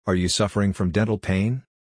Are you suffering from dental pain?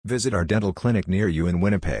 Visit our dental clinic near you in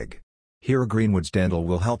Winnipeg. Here Greenwoods Dental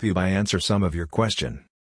will help you by answer some of your question.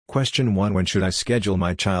 Question 1. When should I schedule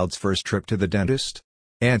my child's first trip to the dentist?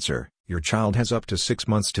 Answer. Your child has up to 6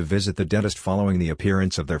 months to visit the dentist following the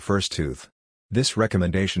appearance of their first tooth. This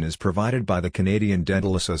recommendation is provided by the Canadian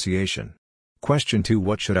Dental Association. Question 2.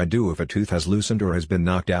 What should I do if a tooth has loosened or has been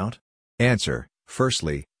knocked out? Answer.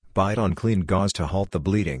 Firstly, bite on clean gauze to halt the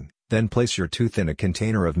bleeding, then place your tooth in a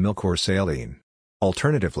container of milk or saline.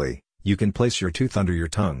 Alternatively, you can place your tooth under your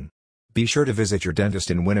tongue. Be sure to visit your dentist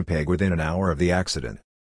in Winnipeg within an hour of the accident.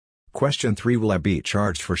 Question 3. Will I be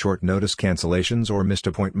charged for short notice cancellations or missed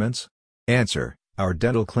appointments? Answer. Our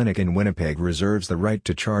dental clinic in Winnipeg reserves the right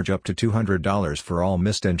to charge up to $200 for all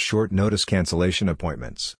missed and short notice cancellation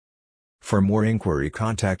appointments. For more inquiry,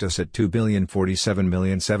 contact us at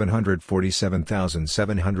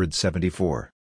 2,047,747,774.